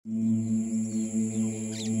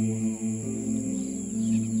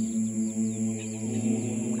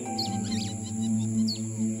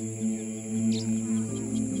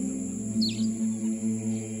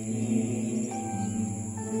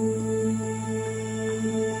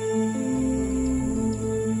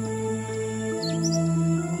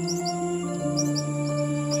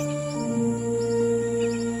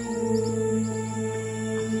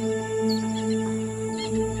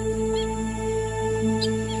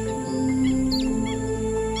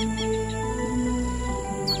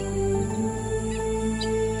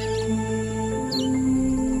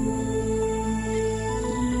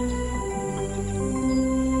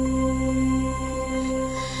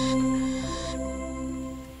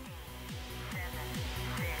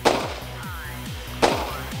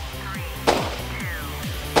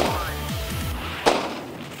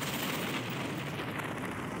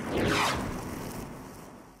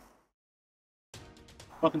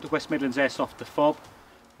Welcome to West Midlands Airsoft, the FOB.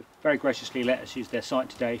 They've very graciously let us use their site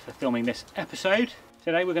today for filming this episode.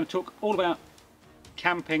 Today we're going to talk all about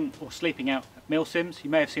camping or sleeping out at MilSims.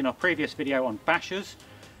 You may have seen our previous video on bashers,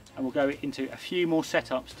 and we'll go into a few more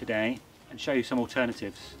setups today and show you some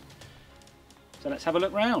alternatives. So let's have a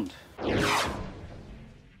look round.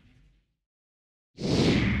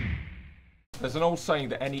 There's an old saying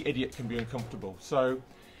that any idiot can be uncomfortable. So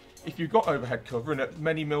if you've got overhead cover, and at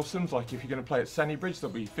many MilSims, like if you're going to play at Sennybridge,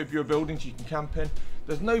 there'll be fibula buildings you can camp in.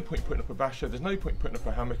 There's no point putting up a basher, there's no point putting up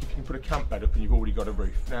a hammock if you can put a camp bed up and you've already got a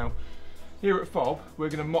roof. Now, here at FOB, we're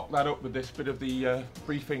going to mock that up with this bit of the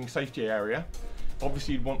briefing safety area.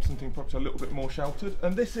 Obviously you'd want something perhaps a little bit more sheltered,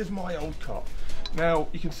 and this is my old cot. Now,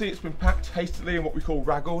 you can see it's been packed hastily in what we call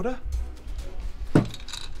rag order.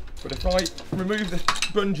 But if I remove this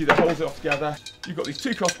bungee that holds it off together, you've got these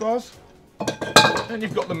two crossbars, and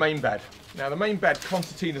you've got the main bed. Now the main bed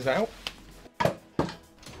concertina's out, and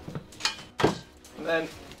then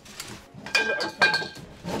pull it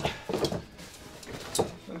open,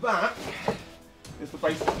 and that is the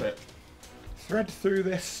basic bit. Thread through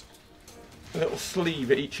this little sleeve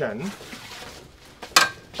at each end,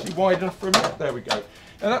 actually wide enough for a minute. There we go.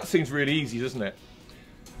 Now that seems really easy, doesn't it?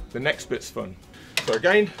 The next bit's fun. So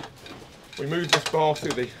again, we move this bar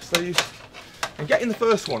through the sleeves, and getting the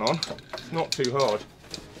first one on, it's not too hard.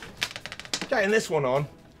 Getting this one on,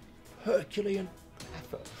 Herculean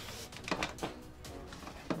effort.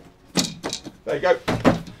 There you go.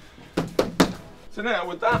 So now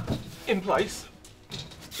with that in place,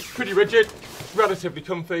 it's pretty rigid, relatively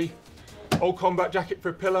comfy. Old combat jacket for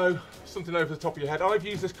a pillow, something over the top of your head. I've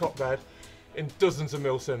used this cot bed in dozens of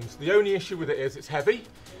MilSims. The only issue with it is it's heavy.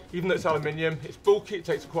 Even though it's aluminium, it's bulky, it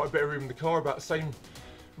takes quite a bit of room in the car, about the same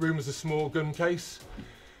room as a small gun case.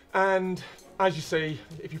 And as you see,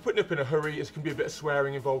 if you're putting it up in a hurry, it can be a bit of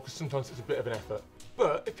swearing involved because sometimes it's a bit of an effort.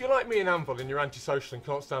 But if you're like me and Anvil and you're antisocial and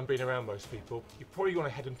can't stand being around most people, you probably want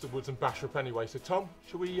to head into the woods and bash her up anyway. So Tom,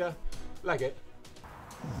 shall we leg it?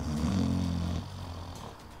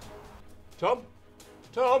 Tom?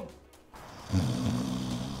 Tom?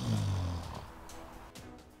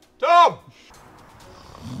 Tom!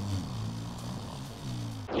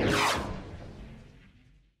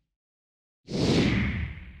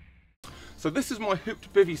 So this is my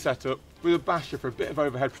hooped bivvy setup with a basher for a bit of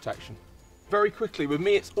overhead protection. Very quickly, with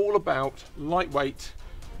me it's all about lightweight,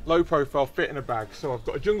 low profile, fit in a bag. So I've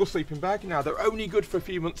got a jungle sleeping bag. Now they're only good for a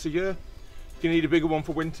few months a year. You can need a bigger one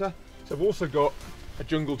for winter. So I've also got a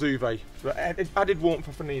jungle duvet for added warmth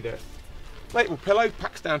if I need it. Inflatable pillow,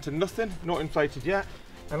 packs down to nothing, not inflated yet.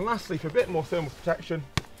 And lastly, for a bit more thermal protection,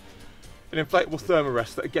 an inflatable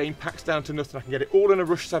thermarest that again packs down to nothing. I can get it all in a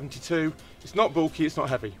Rush 72. It's not bulky, it's not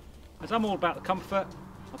heavy. As I'm all about the comfort,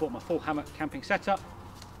 I bought my full hammock camping setup.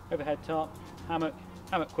 Overhead tarp, hammock,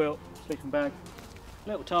 hammock quilt, sleeping bag,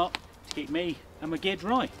 little tarp to keep me and my gear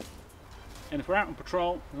dry. And if we're out on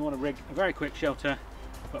patrol, we want to rig a very quick shelter.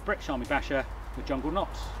 I've got British Army basher with jungle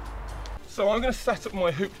knots. So I'm going to set up my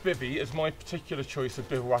hooped bivvy as my particular choice of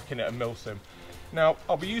bivouacking at a MilSim. Now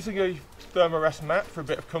I'll be using a thermarest mat for a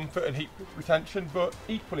bit of comfort and heat retention, but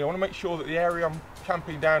equally I want to make sure that the area I'm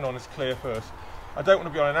camping down on is clear first. I don't want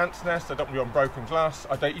to be on an ant's nest, I don't want to be on broken glass,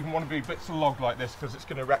 I don't even want to be bits of log like this because it's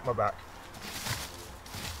going to wreck my back.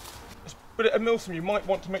 But at a MilSim you might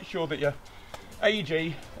want to make sure that your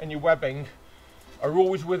AG and your webbing are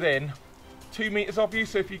always within 2 meters of you,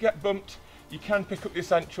 so if you get bumped you can pick up the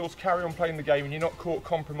essentials, carry on playing the game, and you're not caught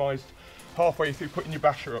compromised halfway through putting your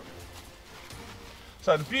basher up.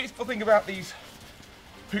 So the beautiful thing about these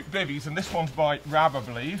hooped bivvies, and this one's by Rab I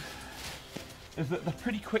believe, is that they're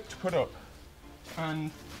pretty quick to put up.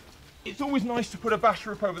 And it's always nice to put a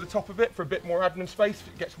basher up over the top of it for a bit more admin space if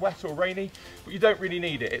it gets wet or rainy, but you don't really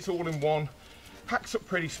need it. It's all in one, packs up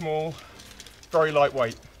pretty small, very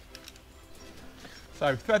lightweight.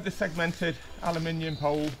 So thread the segmented aluminium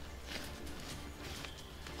pole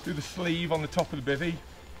through the sleeve on the top of the bivvy,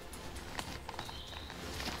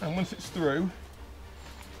 and once it's through,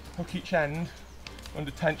 hook each end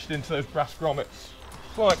under tension into those brass grommets.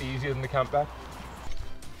 Slightly easier than the camp bed.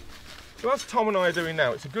 So as Tom and I are doing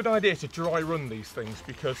now, it's a good idea to dry run these things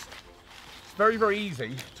because it's very, very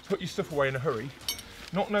easy to put your stuff away in a hurry,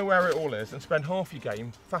 not know where it all is, and spend half your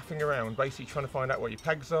game faffing around, basically trying to find out where your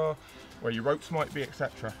pegs are, where your ropes might be,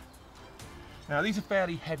 etc. Now these are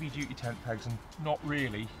fairly heavy duty tent pegs and not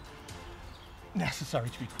really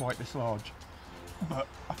necessary to be quite this large. But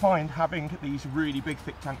I find having these really big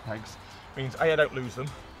thick tent pegs means A, I don't lose them,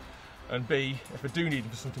 and B, if I do need them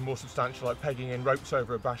for something more substantial like pegging in ropes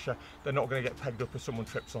over a basher, they're not going to get pegged up if someone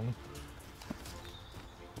trips on them.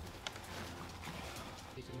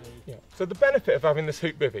 Yeah. So the benefit of having this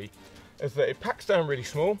hoop bivvy is that it packs down really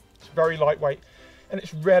small, it's very lightweight, and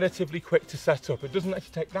it's relatively quick to set up. It doesn't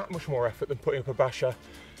actually take that much more effort than putting up a basher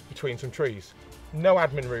between some trees. No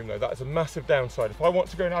admin room though, that is a massive downside. If I want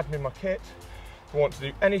to go and admin my kit, if I want to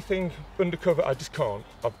do anything undercover, I just can't.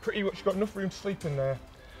 I've pretty much got enough room to sleep in there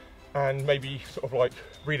and maybe sort of like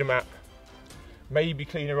read a map, maybe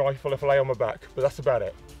clean a rifle if I lay on my back, but that's about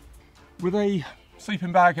it. With a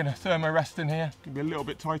sleeping bag and a thermo rest in here, it can be a little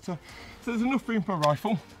bit tighter. So there's enough room for a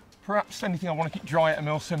rifle. Perhaps anything I want to keep dry at a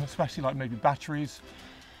MilSim, especially like maybe batteries.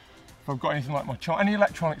 If I've got anything like any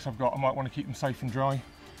electronics I've got, I might want to keep them safe and dry.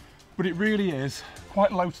 But it really is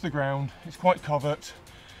quite low to the ground, it's quite covert.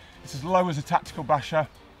 It's as low as a tactical basher,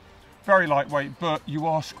 very lightweight, but you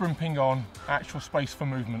are scrimping on actual space for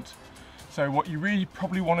movement. So what you really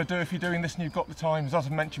probably want to do if you're doing this and you've got the time is, as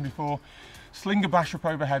I mentioned before, sling a basher up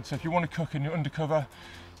overhead. So if you want to cook and you're undercover,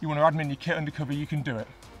 you want to admin your kit undercover, you can do it.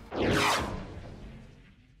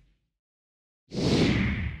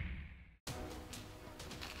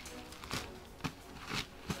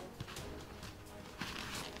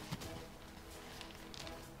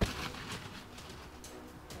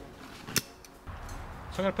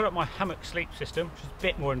 So I'm going to put up my hammock sleep system, which is a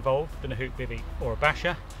bit more involved than a hoop bivvy or a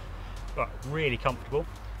basher, but really comfortable.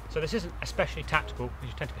 So this isn't especially tactical because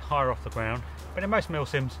you tend to be higher off the ground, but in most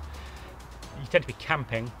MilSims you tend to be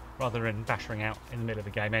camping rather than bashering out in the middle of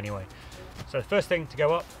the game anyway. So the first thing to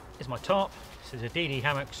go up is my tarp. This is a DD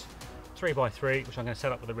Hammocks 3x3, which I'm going to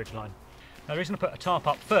set up with a ridgeline. Now the reason I put a tarp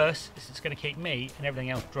up first is it's going to keep me and everything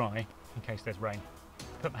else dry in case there's rain.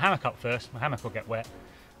 Put my hammock up first, my hammock will get wet,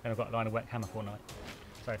 then I've got to lie in a wet hammock all night.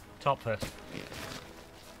 So tarp first. So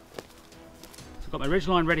I've got my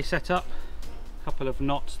ridgeline ready set up, a couple of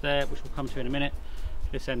knots there which we'll come to in a minute.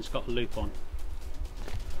 This end's got a loop on.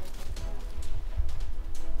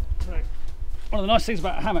 So, one of the nice things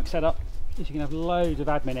about a hammock setup is you can have loads of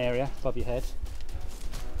admin area above your head.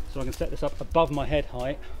 So I can set this up above my head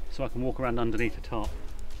height so I can walk around underneath the tarp,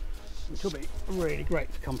 which will be really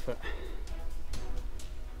great for comfort.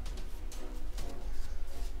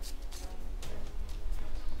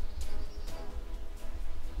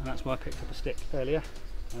 And that's why I picked up a stick earlier.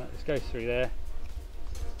 This goes through there.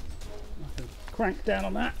 I can crank down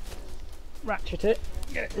on that, ratchet it,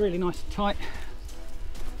 get it really nice and tight,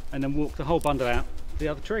 and then walk the whole bundle out to the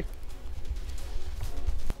other tree.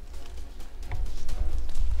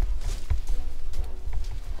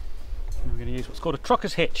 And I'm going to use what's called a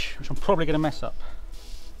trucker's hitch, which I'm probably going to mess up.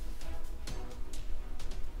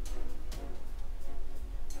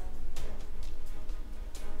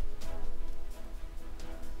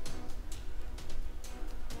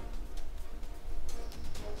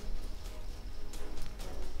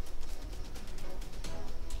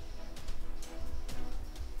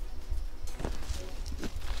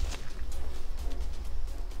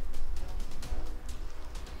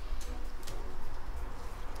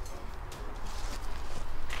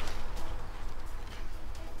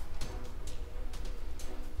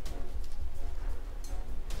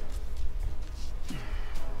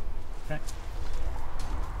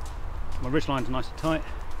 My ridgeline's nice and tight.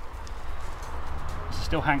 It's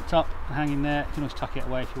still hanked up and hanging there. You can always tuck it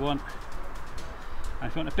away if you want. And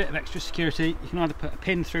if you want a bit of extra security, you can either put a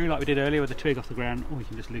pin through like we did earlier with a twig off the ground, or you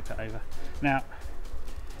can just loop it over. Now,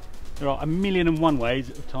 there are 1,000,001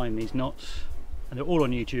 ways of tying these knots, and they're all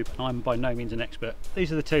on YouTube, and I'm by no means an expert.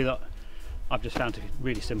 These are the two that I've just found to be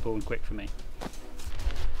really simple and quick for me.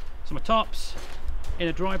 So my tarp's in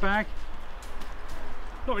a dry bag.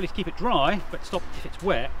 Not really to keep it dry, but stop if it's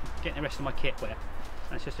wet, getting the rest of my kit wet.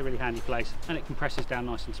 And it's just a really handy place, and it compresses down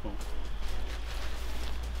nice and small.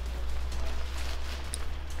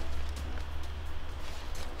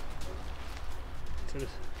 So this,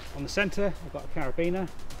 on the centre, I've got a carabiner.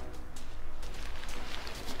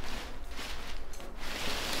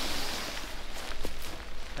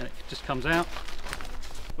 And it just comes out.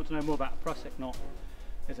 If you want to know more about a Prusik knot,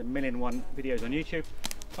 there's 1,000,001 videos on YouTube.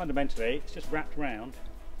 Fundamentally, it's just wrapped round.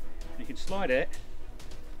 You can slide it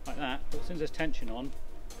like that, but as soon as there's tension on,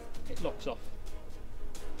 it locks off,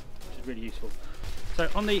 which is really useful. So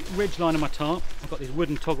on the ridge line of my tarp, I've got these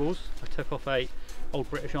wooden toggles. I took off a old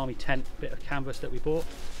British Army tent bit of canvas that we bought,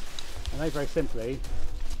 and they very simply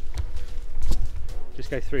just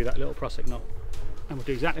go through that little Prusik knot. And we'll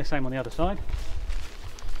do exactly the same on the other side.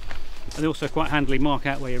 And they also quite handily mark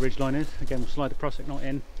out where your ridge line is. Again, we'll slide the Prusik knot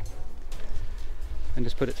in and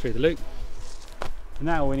just put it through the loop. And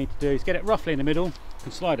now all we need to do is get it roughly in the middle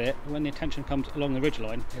and slide it, and when the tension comes along the ridge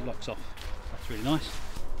line, it locks off. That's really nice.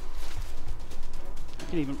 You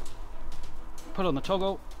can even put on the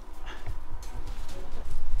toggle,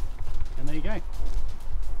 and there you go.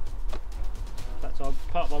 So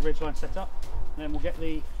part of our ridgeline set up, and then we'll get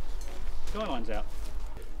the guy lines out.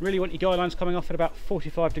 Really want your guy lines coming off at about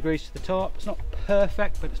 45 degrees to the tarp. It's not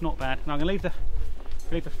perfect, but it's not bad. Now I'm going to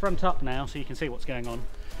leave the front up now so you can see what's going on.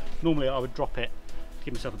 Normally I would drop it to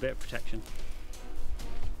give myself a bit of protection.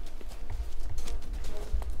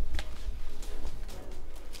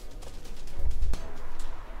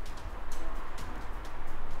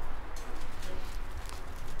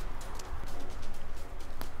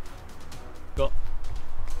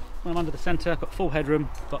 When I'm under the centre, I've got full headroom,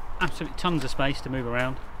 got absolutely tons of space to move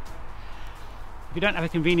around. If you don't have a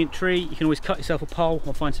convenient tree, you can always cut yourself a pole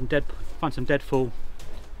or find some deadfall,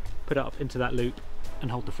 put it up into that loop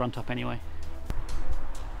and hold the front up anyway.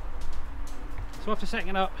 So after setting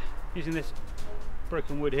it up using this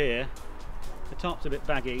broken wood here, the tarp's a bit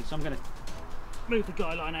baggy, so I'm going to move the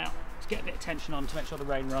guy line out to get a bit of tension on to make sure the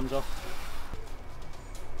rain runs off.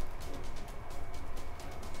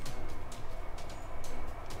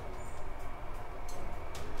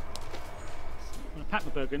 Pack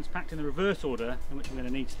my Bergens packed in the reverse order in which I'm going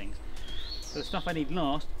to need things. So the stuff I need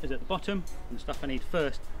last is at the bottom, and the stuff I need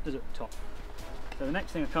first is at the top. So the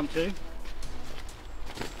next thing I come to is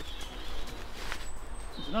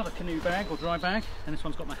another canoe bag or dry bag, and this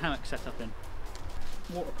one's got my hammock set up in.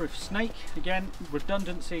 Waterproof snake, again,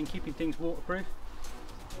 redundancy in keeping things waterproof.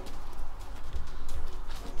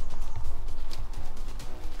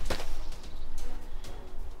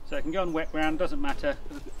 So it can go on wet ground, doesn't matter,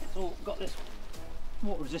 it's all got this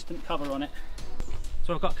water resistant cover on it.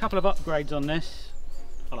 So I've got a couple of upgrades on this.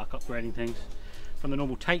 I like upgrading things from the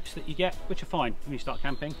normal tapes that you get, which are fine when you start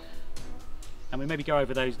camping, and we maybe go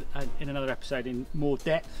over those in another episode in more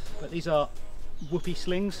depth. But these are whoopee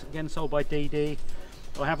slings, again sold by DD.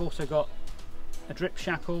 I have also got a drip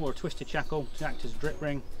shackle or a twisted shackle to act as a drip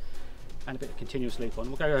ring, and a bit of continuous loop on.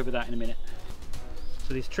 We'll go over that in a minute.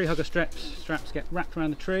 So these tree hugger straps get wrapped around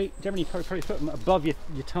the tree. Generally you probably put them above your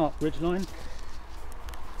tarp ridgeline,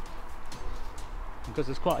 because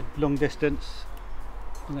there's quite a long distance.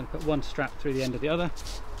 I'm going to put one strap through the end of the other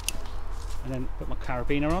and then put my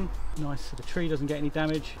carabiner on. Nice, so the tree doesn't get any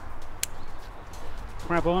damage.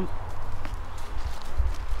 Grab on.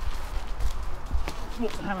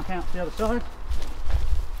 Walk the hammock out to the other side.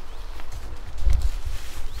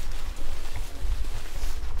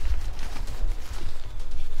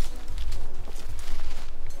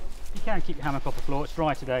 You can keep your hammock off the floor, it's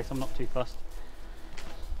dry today so I'm not too fussed.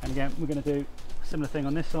 And again, we're going to do a similar thing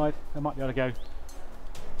on this side. I might be able to go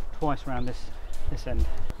twice around this end.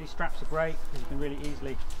 These straps are great because you can really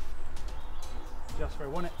easily adjust where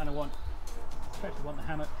I want it, and I especially want the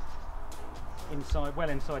hammock inside, well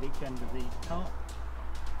inside each end of the tarp,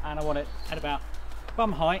 and I want it at about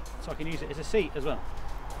bum height so I can use it as a seat as well.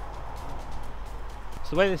 So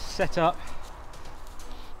the way this is set up,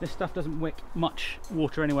 this stuff doesn't wick much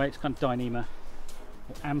water anyway. It's kind of Dyneema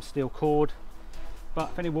or Amsteel cord.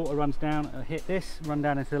 But if any water runs down, it'll hit this, run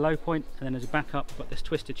down into the low point, and then as a backup I've got this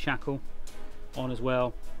twisted shackle on as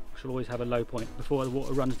well, which will always have a low point before the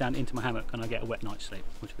water runs down into my hammock and I get a wet night's sleep,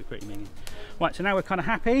 which will be pretty minging. Right, so now we're kind of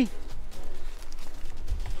happy.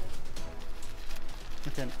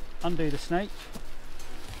 We can undo the snake,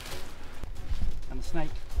 and the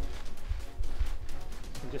snake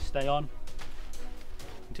can just stay on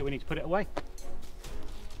until we need to put it away.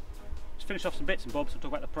 Finish off some bits and bobs and talk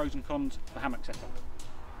about the pros and cons of the hammock setup.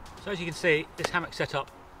 So as you can see, this hammock setup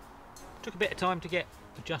took a bit of time to get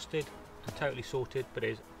adjusted and totally sorted, but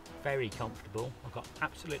it is very comfortable. I've got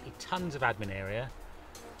absolutely tons of admin area.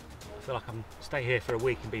 I feel like I can stay here for a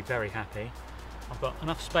week and be very happy. I've got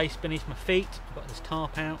enough space beneath my feet. I've got this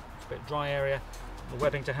tarp out, it's a bit of dry area, the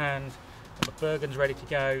webbing to hand, got my Bergens ready to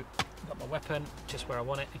go, I've got my weapon just where I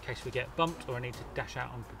want it in case we get bumped or I need to dash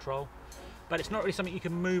out on patrol. But it's not really something you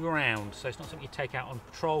can move around, so it's not something you take out on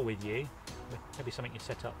patrol with you. Maybe something you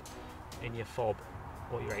set up in your fob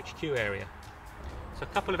or your HQ area. So a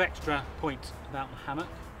couple of extra points about the hammock.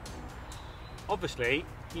 Obviously,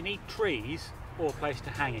 you need trees or a place to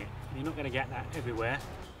hang it. You're not going to get that everywhere.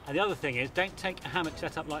 And the other thing is, don't take a hammock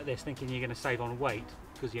set up like this thinking you're going to save on weight,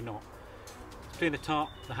 because you're not. Between the tarp,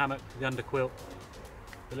 the hammock, the underquilt,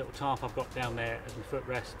 the little tarp I've got down there as my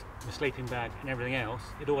footrest, my sleeping bag and everything else,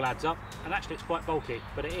 it all adds up, and actually it's quite bulky,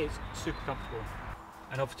 but it is super comfortable.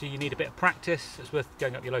 And obviously you need a bit of practice. It's worth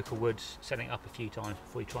going up your local woods, setting it up a few times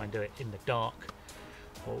before you try and do it in the dark,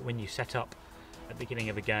 or when you set up at the beginning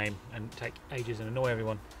of a game and take ages and annoy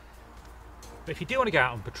everyone. But if you do want to go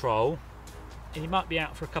out on patrol, and you might be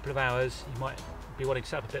out for a couple of hours, you might be wanting to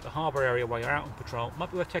set up a bit of a harbour area while you're out on patrol, it might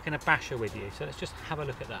be worth taking a Basha with you. So let's just have a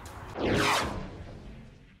look at that.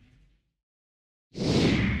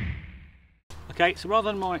 Okay, so rather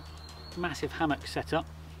than my massive hammock setup,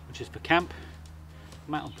 which is for camp.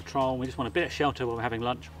 I'm out on patrol, we just want a bit of shelter while we're having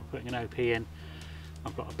lunch. We're putting an OP in.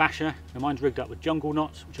 I've got a Basha, and mine's rigged up with jungle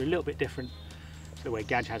knots, which are a little bit different to the way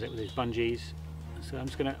Gadge has it with his bungees. So I'm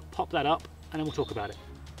just going to pop that up and then we'll talk about it.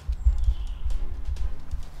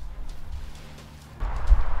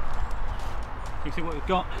 You see what we've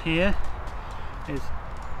got here is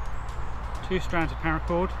 2 strands of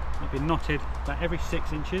paracord that have been knotted about every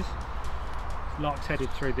 6 inches. Lark's headed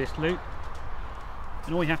through this loop,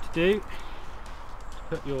 and all you have to do is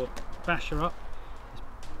put your Basha up,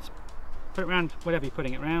 put it around whatever you're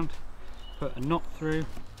putting it around, put a knot through,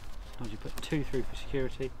 sometimes you put 2 through for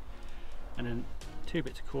security, and then 2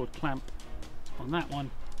 bits of cord clamp on that one,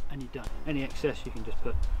 and you're done. Any excess you can just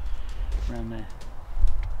put around there.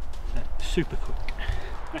 Super quick.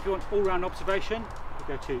 Now if you want all-round observation,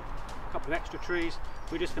 we'll go to a couple of extra trees.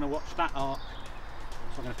 We're just going to watch that arc,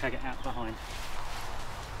 so I'm going to peg it out behind.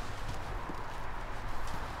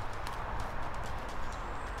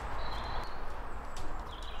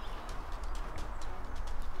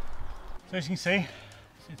 So as you can see,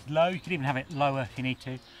 it's low. You could even have it lower if you need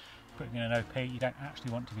to. Putting in an OP, you don't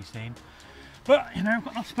actually want to be seen. But you know, I've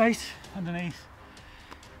got enough space underneath.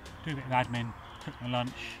 Do a bit of admin, cook my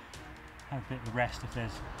lunch, have a bit of a rest if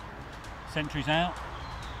there's sentries out.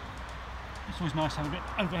 It's always nice to have a bit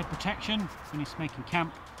of overhead protection when you're making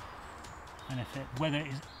camp, and if the weather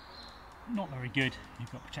is not very good,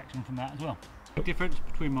 you've got protection from that as well. Big difference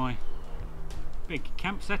between my big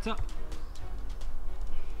camp setup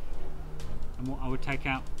and what I would take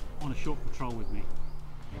out on a short patrol with me.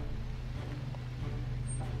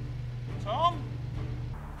 Tom?